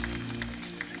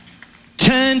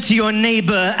Turn to your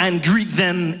neighbor and greet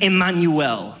them,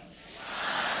 Emmanuel.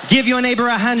 Give your neighbor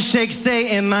a handshake,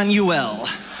 say Emmanuel.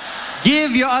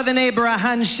 Give your other neighbor a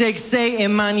handshake, say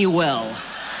Emmanuel.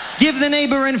 Give the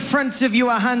neighbor in front of you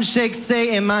a handshake,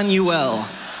 say Emmanuel.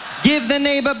 Give the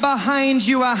neighbor behind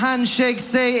you a handshake,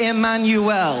 say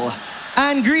Emmanuel.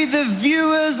 And greet the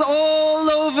viewers all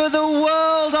over the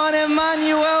world on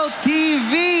Emmanuel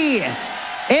TV.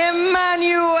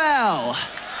 Emmanuel.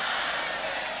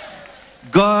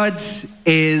 God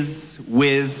is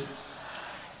with.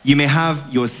 You may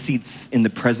have your seats in the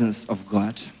presence of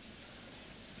God.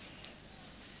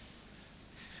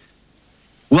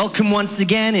 Welcome once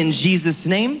again in Jesus'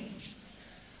 name.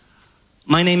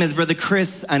 My name is Brother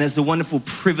Chris, and it's a wonderful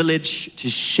privilege to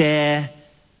share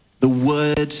the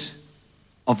word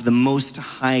of the Most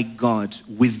High God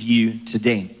with you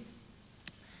today.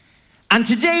 And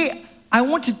today, I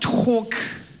want to talk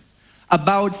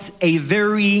about a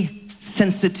very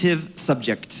sensitive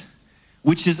subject,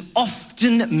 which is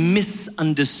often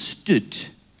misunderstood,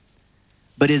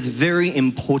 but is very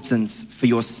important for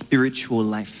your spiritual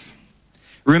life.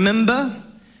 Remember,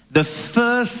 the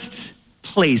first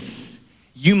place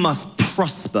you must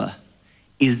prosper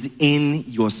is in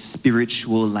your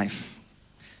spiritual life.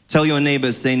 Tell your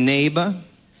neighbor, say neighbor.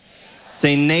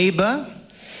 Say neighbor.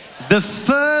 The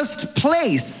first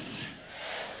place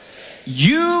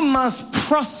you must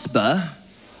prosper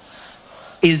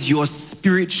is your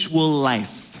spiritual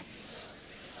life.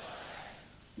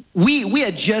 We are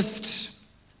just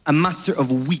a matter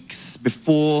of weeks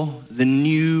before the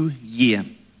new year.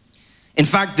 In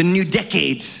fact, the new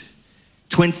decade,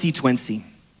 2020.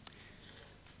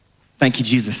 Thank you,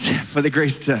 Jesus, for the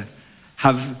grace to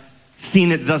have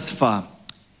seen it thus far.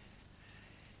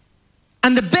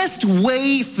 And the best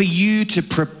way for you to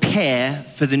prepare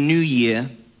for the new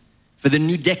year, for the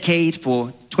new decade,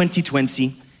 for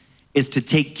 2020, is to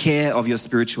take care of your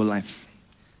spiritual life,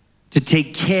 to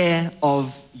take care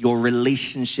of your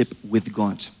relationship with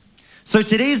God. So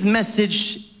today's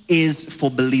message is for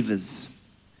believers.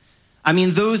 I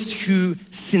mean, those who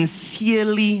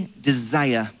sincerely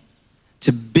desire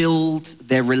to build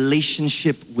their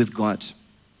relationship with God.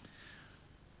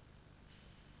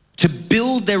 To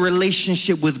build their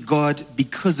relationship with God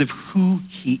because of who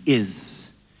He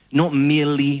is, not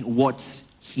merely what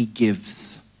He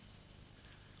gives.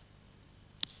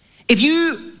 If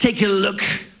you take a look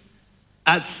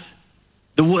at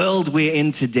the world we're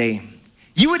in today,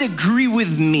 you would agree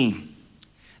with me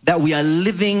that we are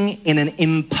living in an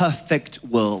imperfect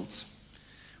world.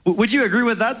 Would you agree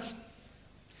with that?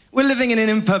 We're living in an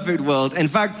imperfect world. In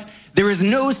fact, there is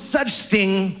no such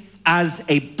thing as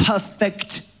a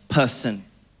perfect person.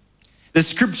 The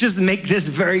scriptures make this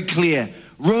very clear.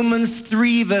 Romans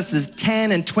 3 verses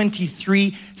 10 and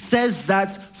 23 says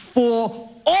that for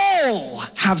all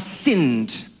have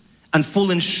sinned and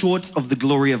fallen short of the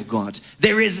glory of God.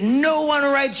 There is no one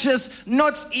righteous,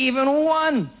 not even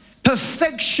one.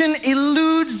 Perfection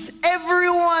eludes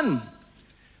everyone.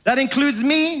 That includes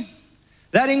me.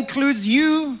 That includes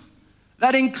you.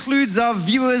 That includes our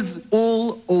viewers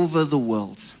all over the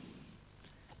world.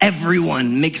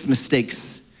 Everyone makes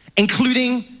mistakes,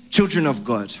 including children of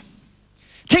God.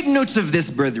 Take notes of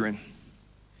this, brethren.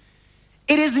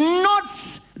 It is not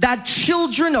that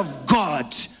children of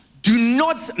God do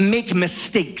not make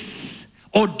mistakes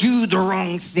or do the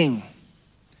wrong thing.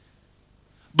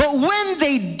 But when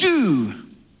they do,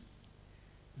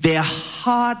 their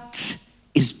heart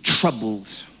is troubled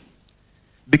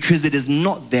because it is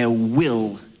not their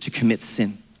will to commit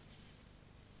sin.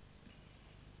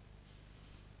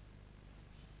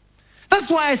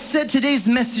 That's why I said today's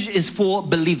message is for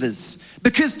believers.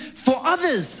 Because for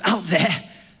others out there,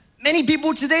 many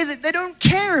people today, they don't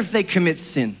care if they commit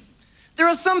sin. There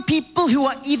are some people who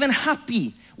are even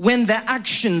happy when their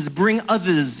actions bring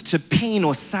others to pain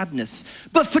or sadness.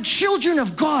 But for children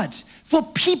of God, for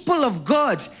people of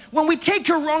God, when we take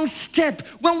a wrong step,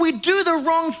 when we do the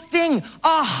wrong thing,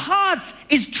 our heart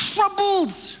is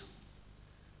troubled.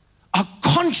 Our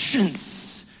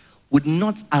conscience would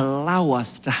not allow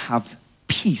us to have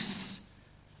peace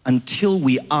until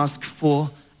we ask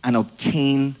for and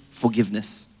obtain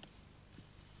forgiveness.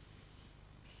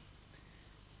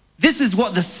 This is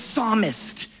what the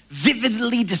psalmist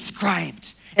vividly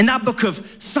described in that book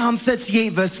of Psalm 38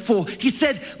 verse 4. He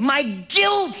said, "My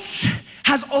guilt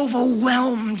has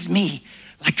overwhelmed me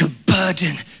like a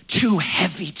burden too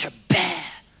heavy to bear."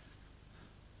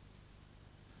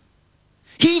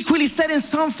 He equally said in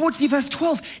Psalm 40 verse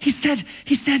 12, he said,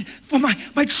 "For my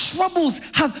troubles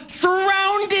have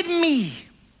surrounded me.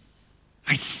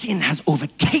 My sin has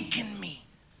overtaken me."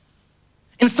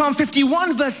 In Psalm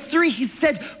 51 verse 3, he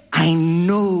said, I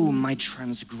know my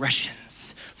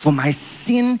transgressions, for my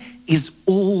sin is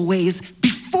always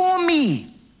before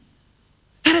me.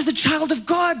 That is a child of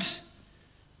God.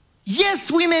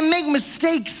 Yes, we may make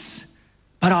mistakes,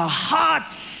 but our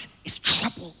hearts is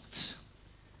troubled.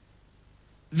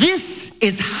 This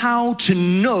is how to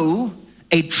know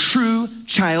a true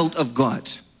child of God.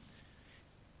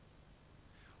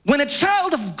 When a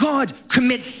child of God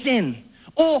commits sin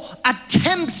or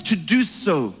attempts to do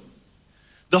so,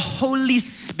 the Holy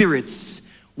Spirit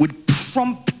would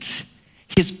prompt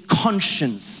his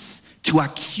conscience to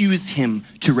accuse him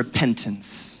to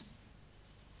repentance.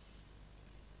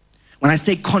 When I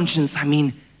say conscience, I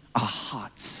mean our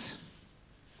hearts.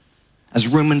 As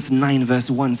Romans 9 verse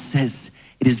 1 says,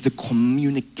 it is the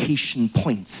communication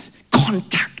points,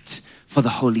 contact for the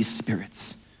Holy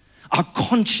Spirit. Our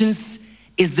conscience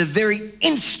is the very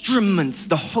instruments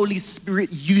the Holy Spirit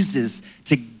uses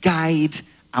to guide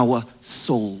our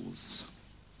souls.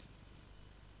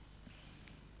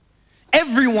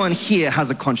 Everyone here has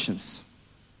a conscience.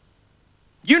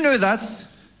 You know that.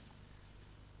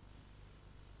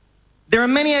 There are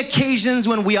many occasions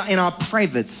when we are in our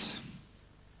privates.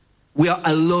 We are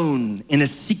alone in a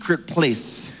secret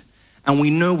place and we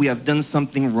know we have done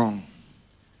something wrong,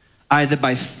 either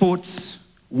by thought,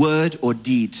 word, or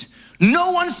deed.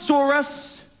 No one saw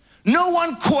us. No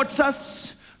one caught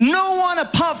us. No one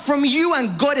apart from you,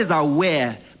 and God is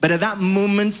aware. But at that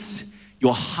moment,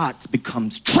 your heart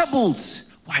becomes troubled.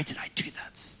 Why did I do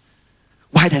that?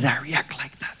 Why did I react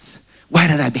like that? Why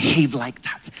did I behave like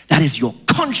that? That is your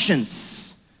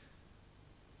conscience.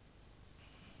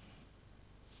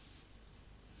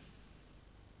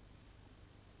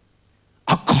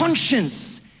 Our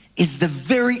conscience is the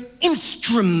very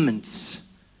instrument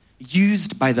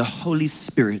used by the Holy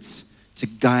Spirit to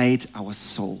guide our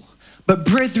soul. But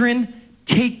brethren,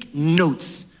 take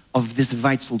note of this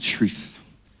vital truth.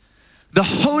 The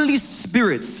Holy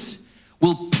Spirit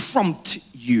will prompt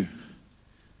you,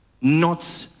 not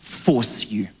force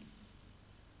you.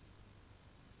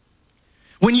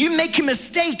 When you make a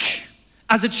mistake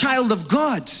as a child of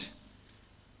God,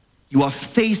 you are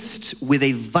faced with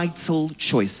a vital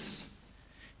choice.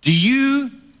 Do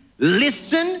you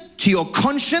listen to your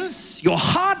conscience, your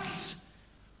hearts,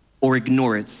 or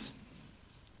ignore it?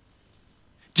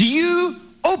 Do you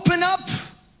open up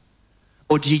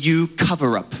or do you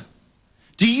cover up?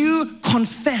 Do you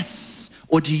confess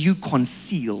or do you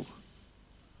conceal?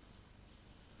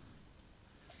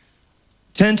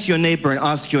 Turn to your neighbor and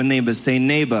ask your neighbor, say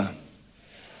neighbor,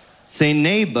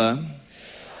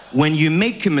 when you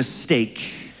make a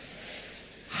mistake,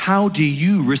 how do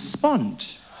you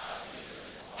respond?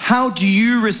 How do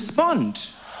you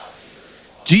respond?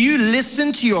 Do you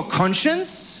listen to your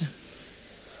conscience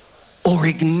or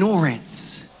ignore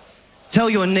it? Tell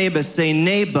your neighbor, say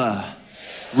neighbor,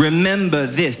 remember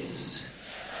this.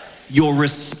 Your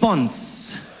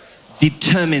response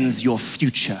determines your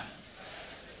future.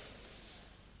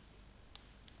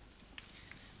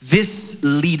 This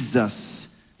leads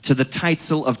us to the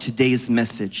title of today's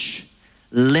message.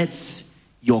 Let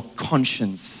your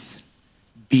conscience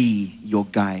be your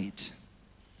guide.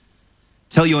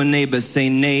 Tell your neighbor, say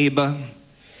neighbor,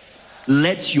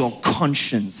 let your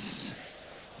conscience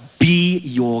be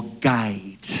your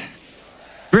guide.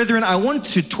 Brethren, I want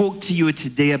to talk to you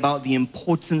today about the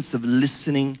importance of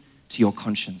listening to your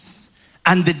conscience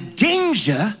and the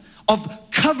danger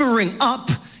of covering up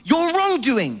your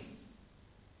wrongdoing.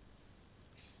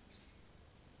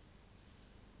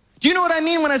 Do you know what I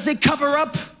mean when I say cover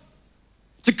up?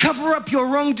 To cover up your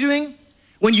wrongdoing?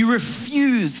 When you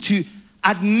refuse to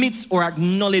admit or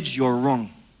acknowledge you're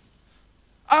wrong.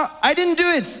 I didn't do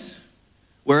it.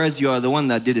 Whereas you are the one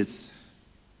that did it.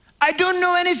 I don't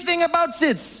know anything about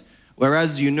it.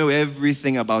 Whereas you know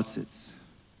everything about it.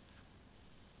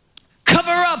 Cover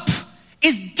up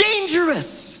is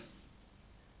dangerous.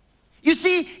 You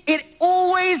see, it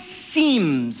always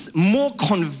seems more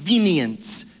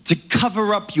convenient to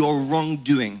cover up your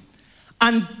wrongdoing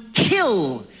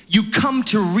until you come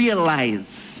to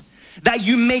realize that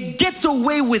you may get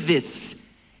away with it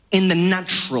in the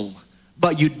natural,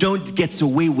 but you don't get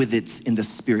away with it in the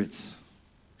spirit.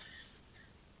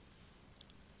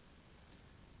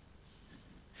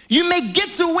 You may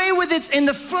get away with it in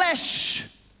the flesh,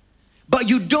 but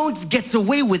you don't get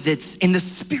away with it in the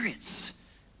spirit.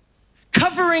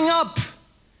 Covering up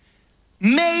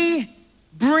may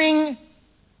bring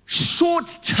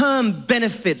short-term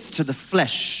benefits to the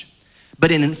flesh,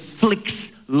 but it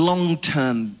inflicts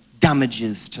long-term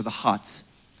damages to the heart.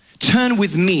 Turn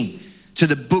with me to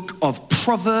the book of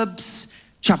Proverbs,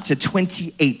 chapter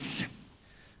 28,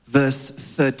 verse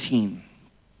 13.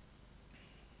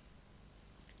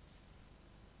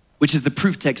 which is the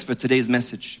proof text for today's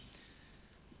message.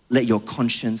 Let your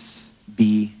conscience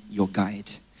be your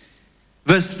guide.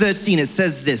 Verse 13, it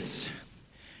says this: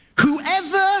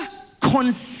 whoever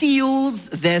conceals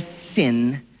their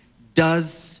sin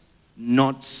does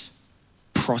not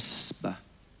prosper.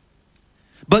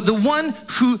 But the one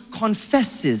who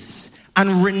confesses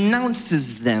and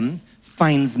renounces them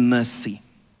finds mercy.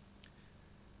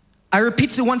 I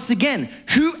repeat it once again.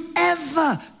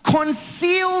 Whoever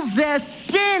conceals their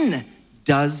sin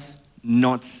does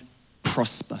not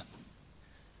prosper.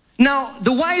 Now,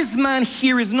 the wise man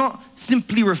here is not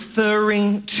simply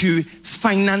referring to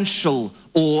financial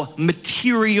or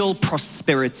material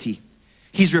prosperity.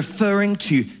 He's referring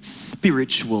to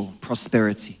spiritual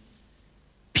prosperity,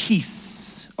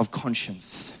 peace of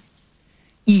conscience,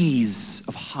 ease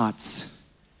of heart,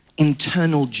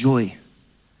 internal joy,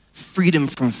 freedom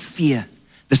from fear,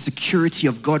 the security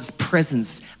of God's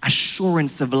presence,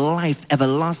 assurance of life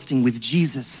everlasting with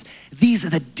Jesus. These are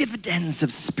the dividends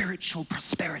of spiritual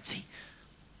prosperity.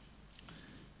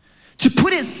 To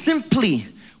put it simply,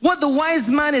 what the wise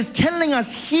man is telling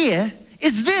us here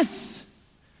is this: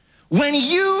 when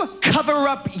you cover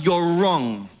up your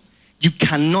wrong, you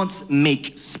cannot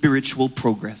make spiritual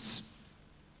progress.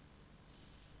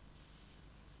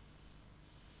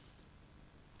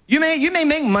 You may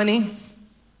make money.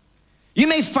 You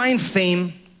may find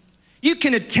fame. You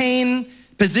can attain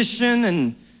position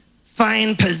and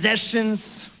find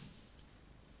possessions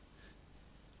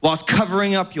whilst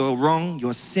covering up your wrong,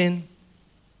 your sin.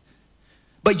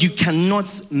 But you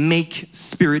cannot make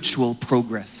spiritual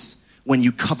progress when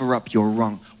you cover up your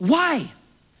wrong. Why?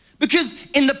 Because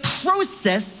in the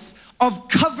process of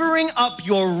covering up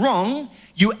your wrong,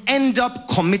 you end up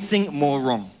committing more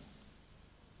wrong.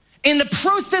 In the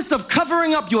process of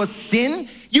covering up your sin,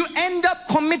 you end up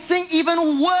committing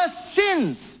even worse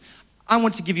sins. I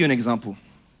want to give you an example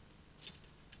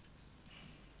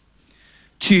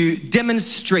to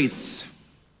demonstrate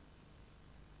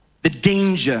the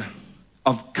danger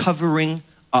of covering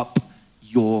up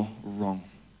your wrong.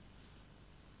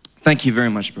 Thank you very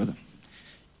much, brother.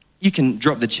 You can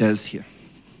drop the chairs here.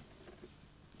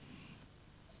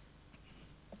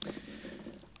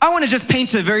 I want to just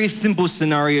paint a very simple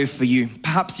scenario for you.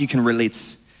 Perhaps you can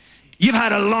relate. You've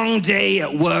had a long day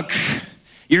at work.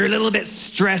 You're a little bit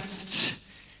stressed.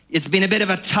 It's been a bit of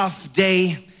a tough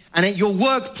day. And at your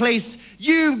workplace,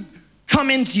 you come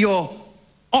into your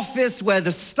office where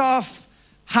the staff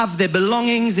have their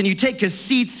belongings, and you take a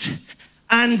seat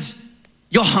and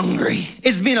you're hungry.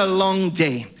 It's been a long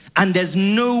day and there's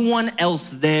no one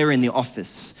else there in the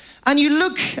office. And you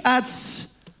look at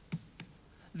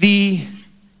the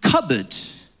cupboard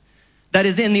that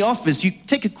is in the office. You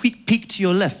take a quick peek to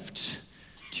your left,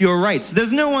 to your right.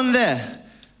 There's no one there.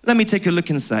 Let me take a look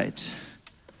inside.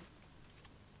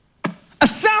 A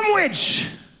sandwich!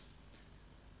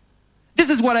 This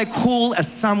is what I call a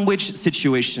sandwich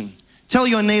situation. Tell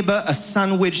your neighbor, a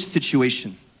sandwich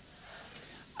situation.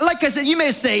 Like I said, you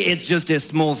may say it's just a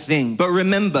small thing, but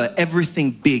remember, everything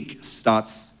big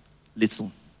starts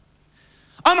little.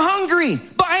 I'm hungry,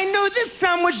 but I know this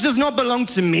sandwich does not belong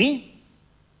to me.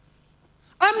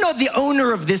 I'm not the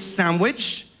owner of this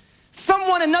sandwich.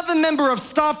 Another member of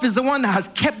staff is the one that has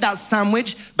kept that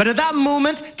sandwich, but at that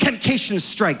moment, temptation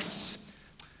strikes.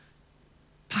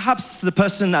 Perhaps the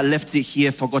person that left it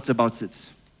here forgot about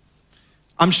it.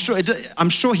 I'm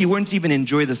sure he won't even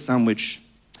enjoy the sandwich.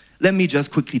 Let me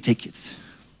just quickly take it.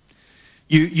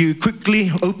 You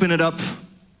quickly open it up.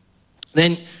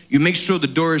 Then you make sure the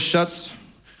door is shut.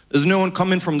 There's no one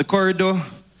coming from the corridor.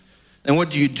 And what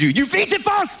do? You eat it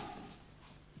fast!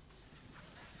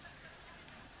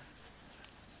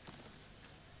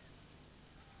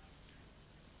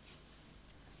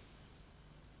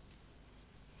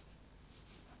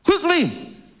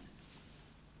 Quickly!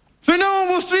 So no one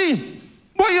will see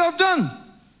what you have done.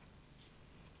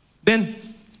 Then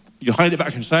you hide it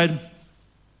back inside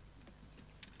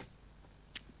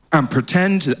and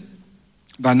pretend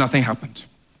that nothing happened.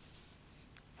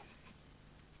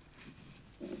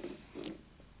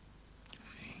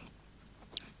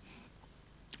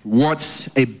 What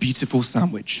a beautiful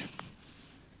sandwich.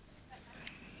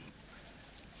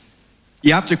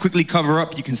 You have to quickly cover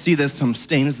up. You can see there's some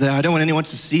stains there. I don't want anyone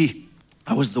to see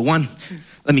I was the one.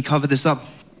 Let me cover this up.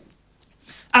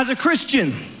 As a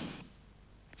Christian,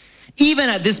 even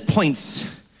at this point,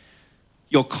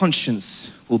 your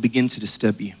conscience will begin to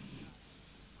disturb you.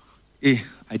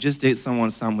 I just ate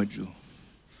someone's sandwich.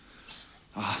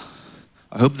 I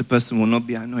hope the person will not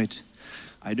be annoyed.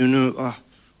 I don't know what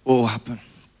will happen.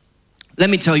 Let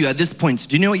me tell you, at this point,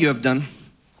 do you know what you have done?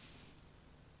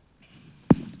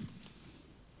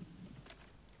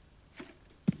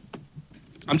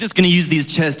 I'm just going to use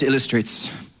these chairs to illustrate.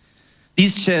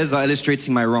 These chairs are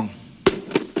illustrating my wrong.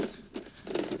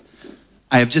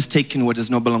 I have just taken what does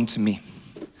not belong to me.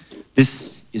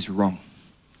 This is wrong.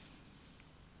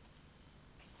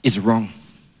 It's wrong.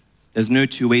 There's no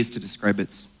two ways to describe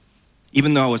it.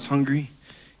 Even though I was hungry,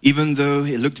 even though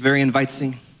it looked very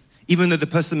inviting, even though the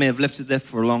person may have left it there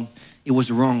for long, it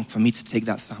was wrong for me to take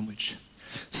that sandwich.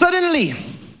 Suddenly,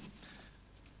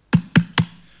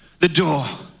 the door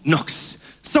knocks.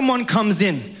 Someone comes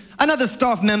in, another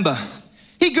staff member.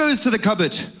 He goes to the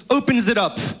cupboard, opens it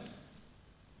up.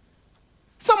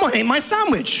 Someone ate my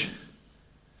sandwich.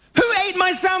 Who ate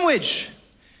my sandwich?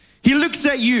 He looks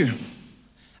at you.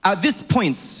 At this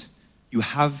point, you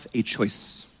have a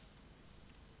choice.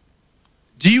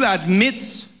 Do you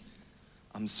admit,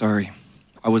 I'm sorry,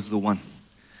 I was the one,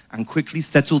 and quickly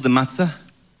settle the matter?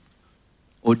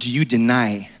 Or do you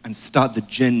deny and start the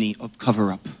journey of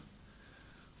cover-up?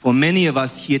 For many of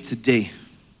us here today,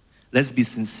 let's be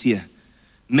sincere,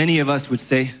 many of us would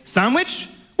say, sandwich?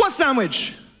 What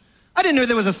sandwich? I didn't know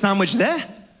there was a sandwich there.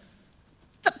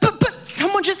 But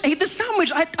someone just ate the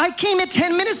sandwich. I came here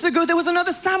 10 minutes ago, there was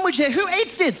another sandwich there. Who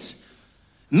ate it?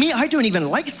 Me, I don't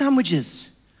even like sandwiches.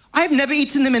 I've never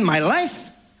eaten them in my life.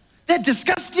 They're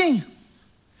disgusting.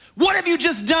 What have you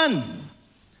just done?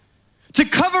 To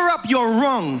cover up your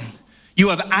wrong, you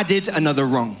have added another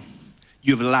wrong.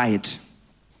 You've lied.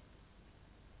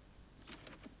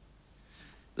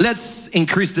 Let's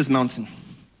increase this mountain.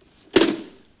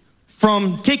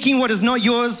 From taking what is not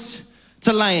yours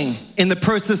to lying in the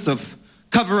process of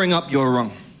covering up your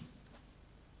wrong.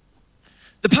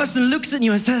 The person looks at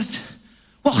you and says,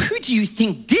 well, who do you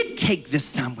think did take this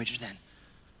sandwich then?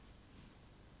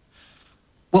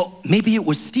 Well, maybe it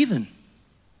was Stephen.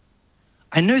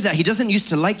 I know that he doesn't used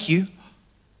to like you.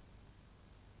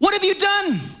 What have you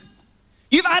done?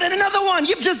 You've added another one.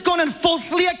 You've just gone and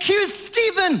falsely accused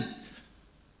Stephen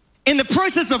in the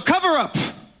process of cover-up.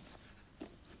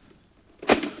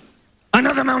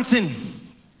 Another mountain.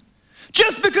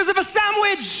 Just because of a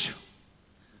sandwich.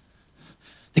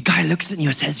 The guy looks at you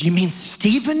and says, you mean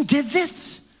Stephen did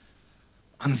this?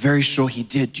 I'm very sure he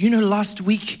did. Do you know last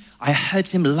week I heard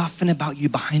him laughing about you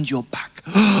behind your back?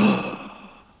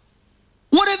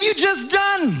 What have you just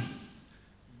done?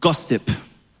 Gossip.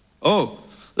 Oh,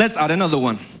 let's add another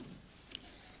one.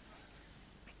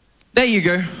 There you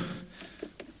go.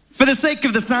 For the sake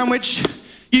of the sandwich,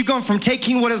 you've gone from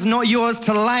taking what is not yours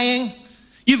to lying.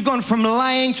 You've gone from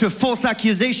lying to a false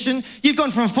accusation. You've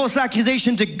gone from false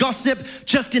accusation to gossip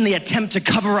just in the attempt to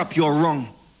cover up your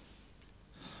wrong.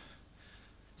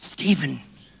 Stephen,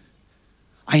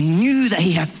 I knew that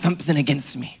he had something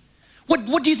against me.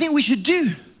 What do you think we should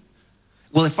do?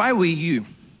 Well, if I were you,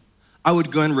 I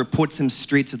would go and report him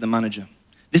straight to the manager.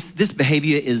 This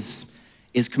behavior is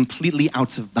completely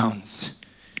out of bounds.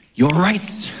 You're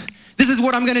right. This is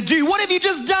what I'm going to do. What have you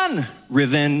just done?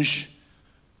 Revenge.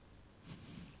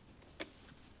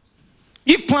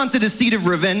 You've planted a seed of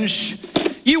revenge.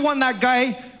 You want that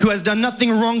guy who has done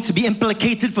nothing wrong to be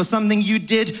implicated for something you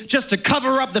did just to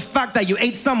cover up the fact that you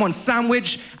ate someone's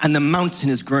sandwich and the mountain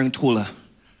is growing taller.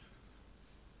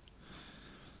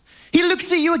 He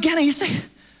looks at you again and you say,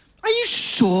 are you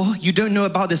sure you don't know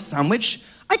about this sandwich?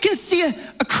 I can see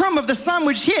a crumb of the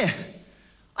sandwich here.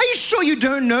 Are you sure you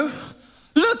don't know?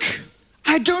 Look,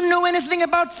 I don't know anything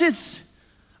about it.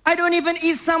 I don't even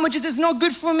eat sandwiches. It's not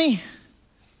good for me.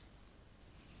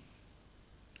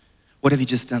 What have you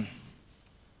just done?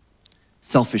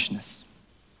 Selfishness.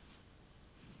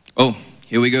 Oh,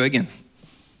 here we go again.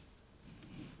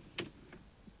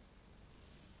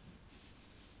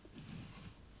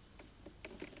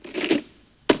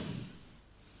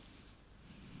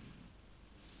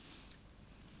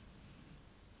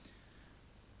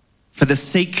 For the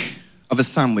sake of a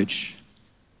sandwich,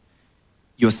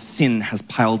 your sin has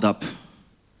piled up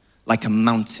like a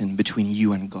mountain between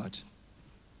you and God.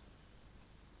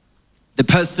 The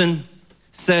person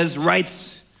says,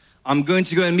 right, I'm going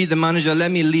to go and meet the manager, let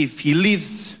me leave. He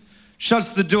leaves,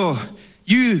 shuts the door.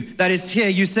 You that is here,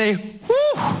 you say,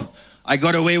 whew, I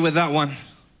got away with that one.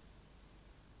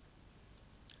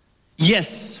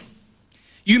 Yes,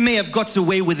 you may have got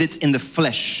away with it in the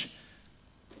flesh,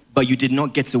 but you did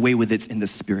not get away with it in the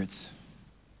spirit.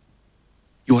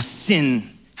 Your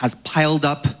sin has piled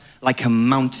up like a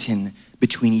mountain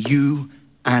between you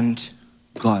and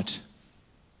God.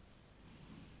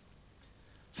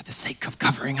 For the sake of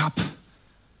covering up,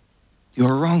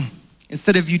 you're wrong.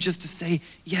 Instead of you just to say,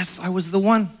 yes, I was the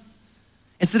one.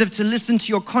 Instead of to listen to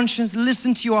your conscience,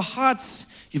 listen to your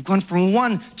hearts, you've gone from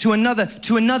one to another,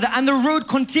 and the road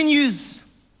continues.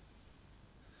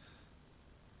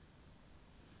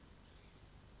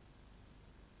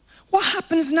 What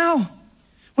happens now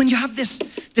when you have this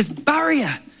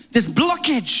barrier, this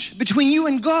blockage between you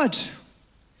and God?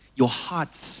 Your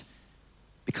heart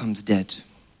becomes dead.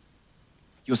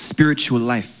 Your spiritual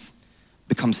life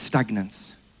becomes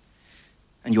stagnant.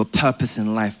 And your purpose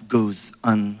in life goes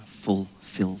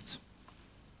unfulfilled.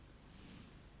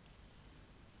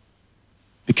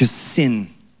 Because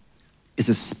sin is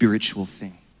a spiritual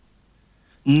thing.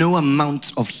 No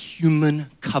amount of human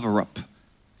cover-up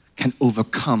can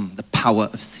overcome the power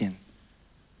of sin.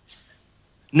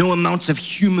 No amount of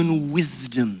human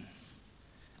wisdom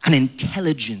and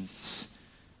intelligence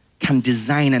can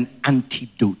design an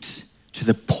antidote to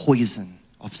the poison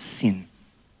of sin.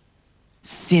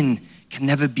 Sin can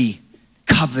never be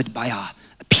covered by our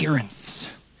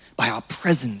appearance, by our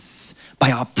presence,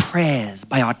 by our prayers,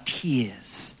 by our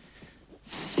tears.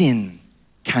 Sin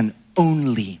can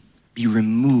only be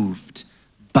removed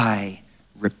by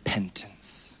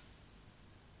repentance.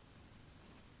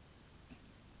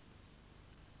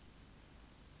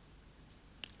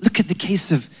 Look at the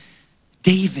case of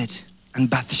David and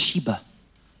Bathsheba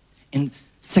in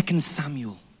 2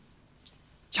 Samuel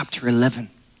chapter 11.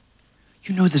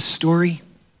 You know the story.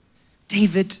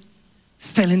 David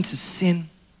fell into sin.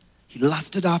 He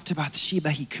lusted after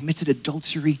Bathsheba. He committed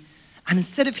adultery. And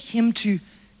instead of him to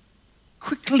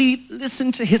quickly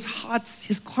listen to his heart,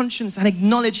 his conscience, and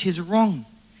acknowledge his wrong,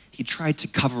 he tried to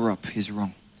cover up his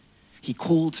wrong. He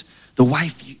called the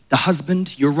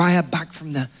husband, Uriah, back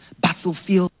from the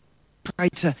battlefield,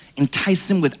 tried to entice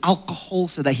him with alcohol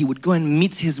so that he would go and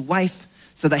meet his wife,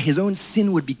 so that his own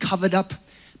sin would be covered up.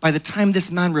 By the time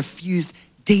this man refused,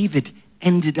 David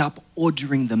ended up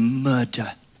ordering the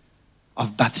murder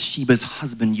of Bathsheba's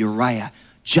husband Uriah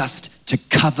just to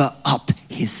cover up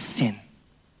his sin.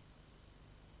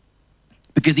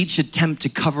 Because each attempt to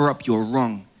cover up your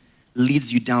wrong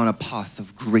leads you down a path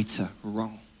of greater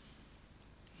wrong.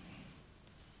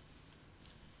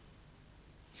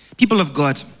 People of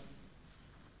God,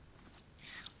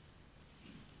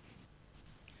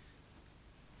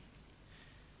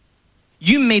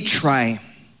 you may try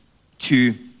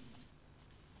to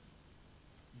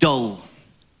dull,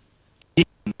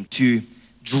 to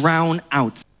drown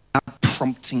out that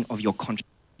prompting of your conscience.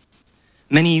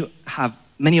 Many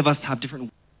of us have different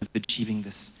ways of achieving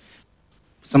this.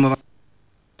 Some of us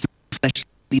have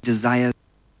fleshly desires.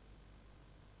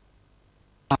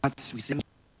 We say,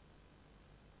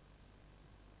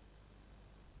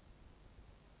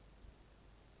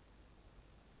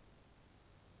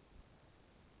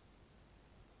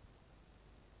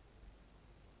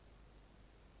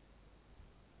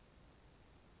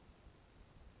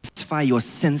 satisfy your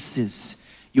senses,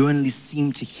 you only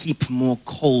seem to heap more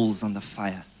coals on the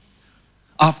fire.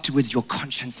 Afterwards, your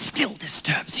conscience still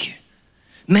disturbs you.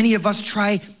 Many of us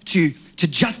try to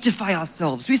justify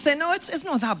ourselves. We say, no, it's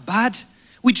not that bad.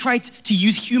 We try to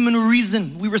use human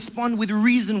reason. We respond with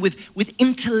reason, with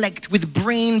intellect, with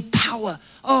brain power.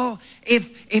 Oh,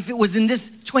 if it was in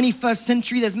this 21st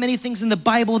century, there's many things in the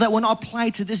Bible that will not apply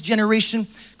to this generation.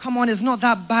 Come on, it's not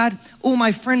that bad. All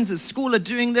my friends at school are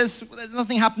doing this. There's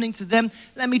nothing happening to them.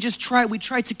 Let me just try. We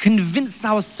try to convince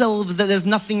ourselves that there's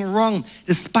nothing wrong,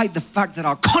 despite the fact that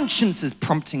our conscience is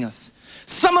prompting us.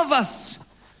 Some of us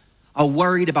are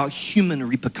worried about human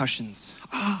repercussions.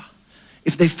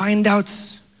 If they find out,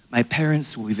 my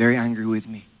parents will be very angry with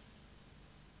me.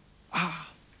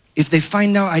 If they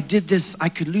find out I did this, I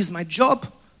could lose my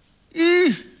job.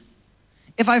 If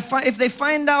they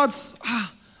find out,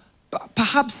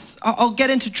 perhaps I'll get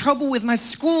into trouble with my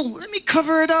school. Let me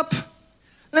cover it up.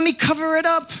 Let me cover it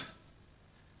up.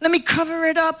 Let me cover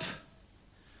it up.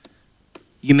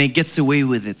 You may get away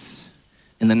with it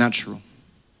in the natural.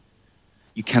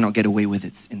 You cannot get away with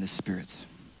it in the spirit.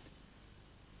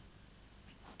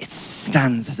 It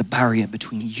stands as a barrier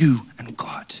between you and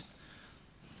God.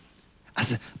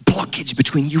 As a blockage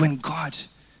between you and God.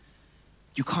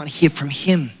 You can't hear from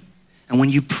Him. And when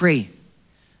you pray,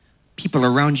 people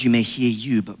around you may hear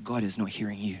you, but God is not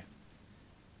hearing you.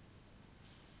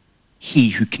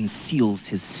 He who conceals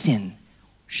his sin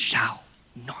shall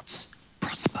not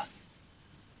prosper.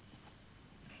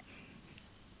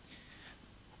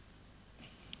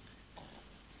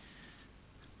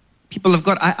 People of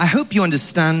God, I hope you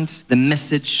understand the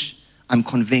message I'm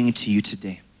conveying to you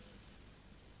today.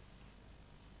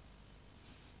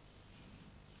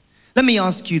 Let me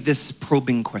ask you this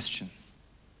probing question.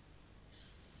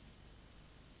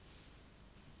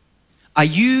 Are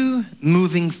you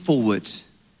moving forward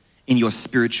in your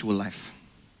spiritual life?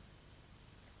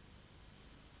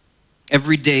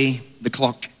 Every day, the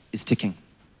clock is ticking.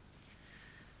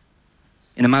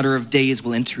 In a matter of days,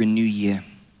 we'll enter a new year.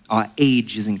 Our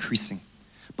age is increasing.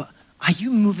 But Are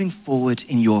you moving forward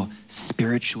in your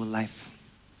spiritual life?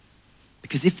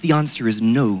 Because if the answer is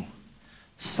no,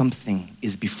 something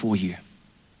is before you.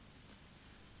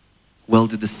 Well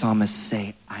did the psalmist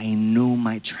say, I know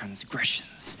my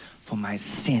transgressions, for my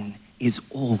sin is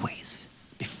always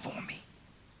before me.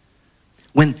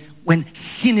 When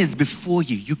sin is before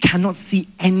you, you cannot see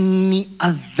any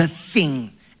other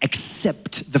thing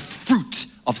except the fruit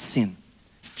of sin.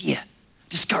 Fear,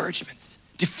 discouragements,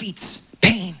 defeats,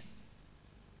 pain,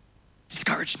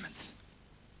 discouragements.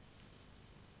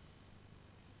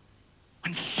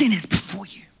 When sin is before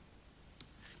you.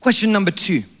 Question number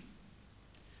 2.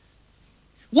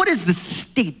 What is the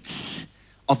state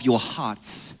of your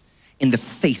hearts in the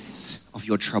face of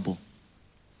your trouble?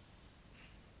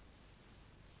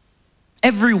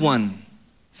 Everyone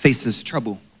faces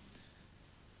trouble,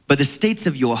 but the states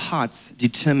of your hearts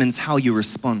determines how you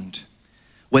respond,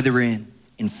 whether in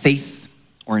faith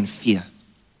or in fear.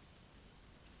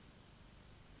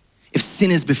 If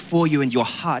sin is before you and your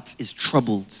heart is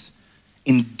troubled,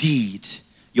 indeed,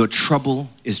 your trouble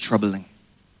is troubling.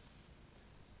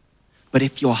 But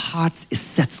if your heart is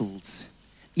settled,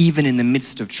 even in the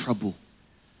midst of trouble,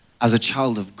 as a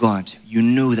child of God, you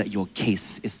know that your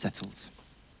case is settled.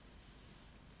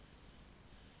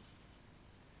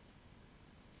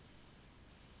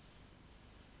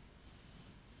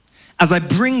 As I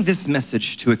bring this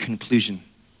message to a conclusion,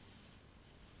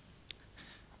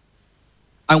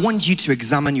 I want you to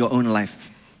examine your own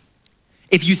life.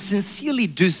 If you sincerely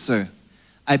do so,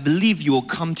 I believe you will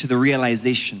come to the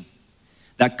realization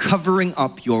that covering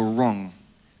up your wrong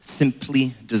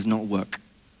simply does not work.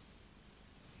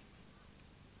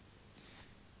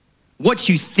 What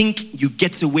you think you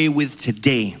get away with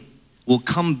today will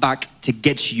come back to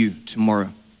get you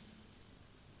tomorrow.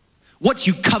 What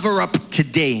you cover up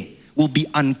today will be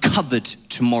uncovered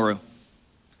tomorrow.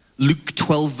 Luke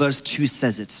 12 verse 2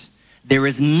 says it. There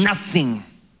is nothing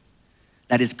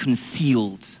that is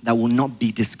concealed that will not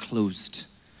be disclosed,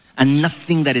 and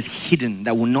nothing that is hidden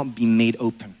that will not be made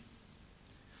open.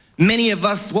 Many of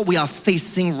us, what we are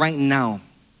facing right now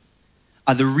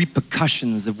are the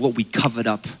repercussions of what we covered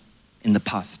up in the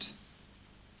past.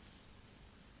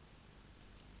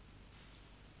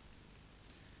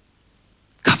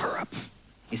 Cover up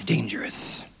is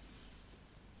dangerous.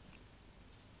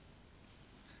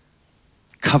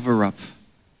 Cover up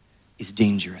is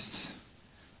dangerous.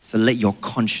 So let your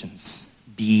conscience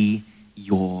be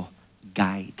your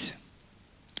guide.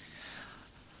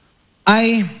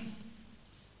 I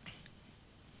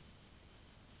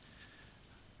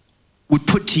would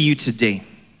put to you today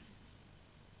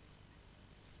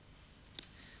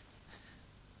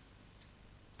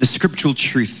the scriptural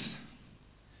truth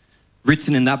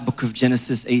written in that book of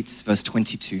Genesis 8 verse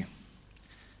 22.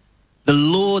 The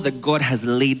law that God has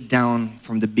laid down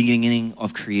from the beginning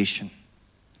of creation.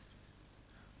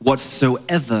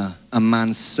 Whatsoever a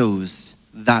man sows,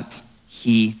 that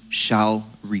he shall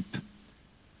reap.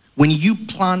 When you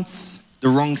plant the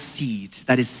wrong seed,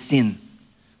 that is sin,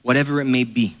 whatever it may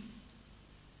be,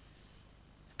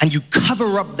 and you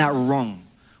cover up that wrong,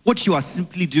 what you are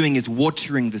simply doing is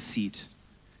watering the seed.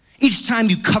 Each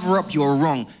time you cover up your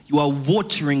wrong, you are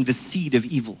watering the seed of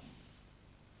evil.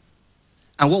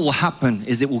 And what will happen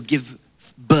is it will give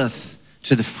birth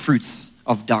to the fruits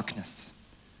of darkness.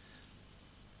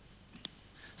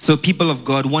 So people of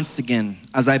God, once again,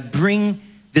 as I bring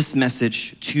this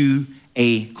message to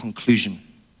a conclusion,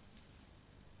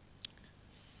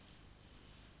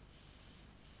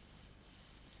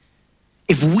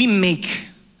 if we make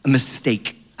a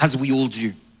mistake, as we all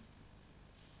do,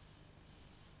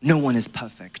 no one is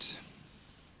perfect.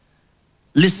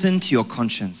 Listen to your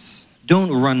conscience.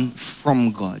 Don't run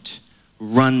from God.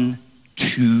 Run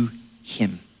to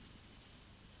Him.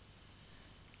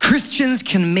 Christians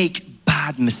can make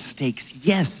bad mistakes,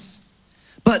 yes.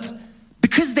 But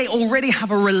because they already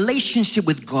have a relationship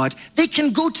with God, they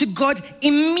can go to God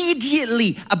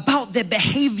immediately about their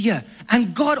behavior.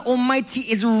 And God Almighty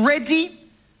is ready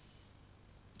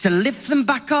to lift them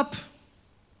back up,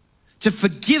 to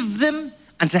forgive them,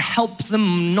 and to help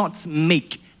them not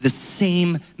make the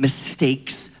same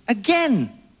mistakes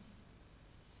again.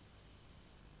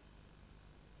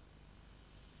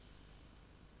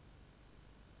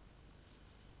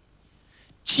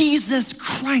 Jesus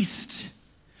Christ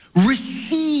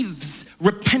receives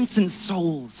repentant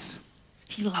souls.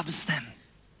 He loves them.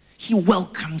 He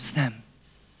welcomes them.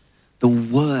 The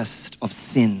worst of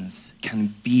sins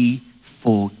can be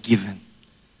forgiven.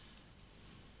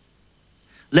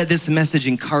 Let this message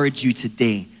encourage you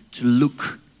today to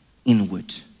look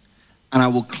inward. And I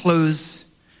will close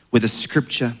with a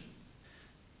scripture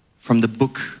from the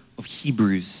book of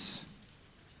Hebrews,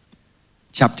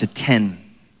 chapter 10,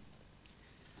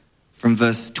 from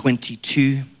verse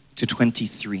 22 to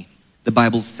 23. The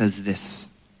Bible says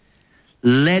this: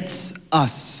 let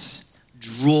us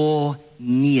draw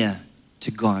near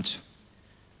to God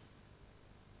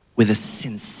with a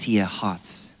sincere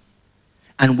heart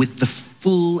and with the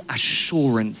full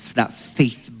assurance that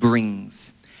faith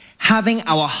brings, having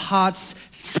our hearts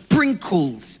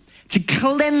sprinkled to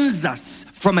cleanse us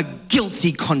from a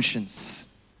guilty conscience,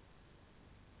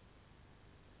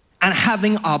 and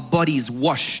having our bodies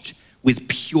washed with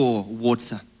pure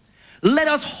water. Let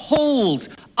us hold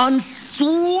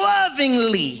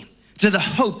unswervingly to the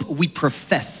hope we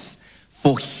profess,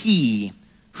 for he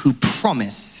who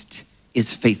promised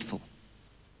is faithful.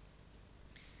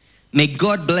 May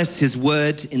God bless his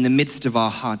word in the midst of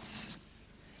our hearts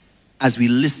as we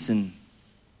listen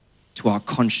to our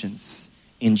conscience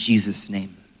in Jesus'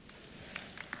 name.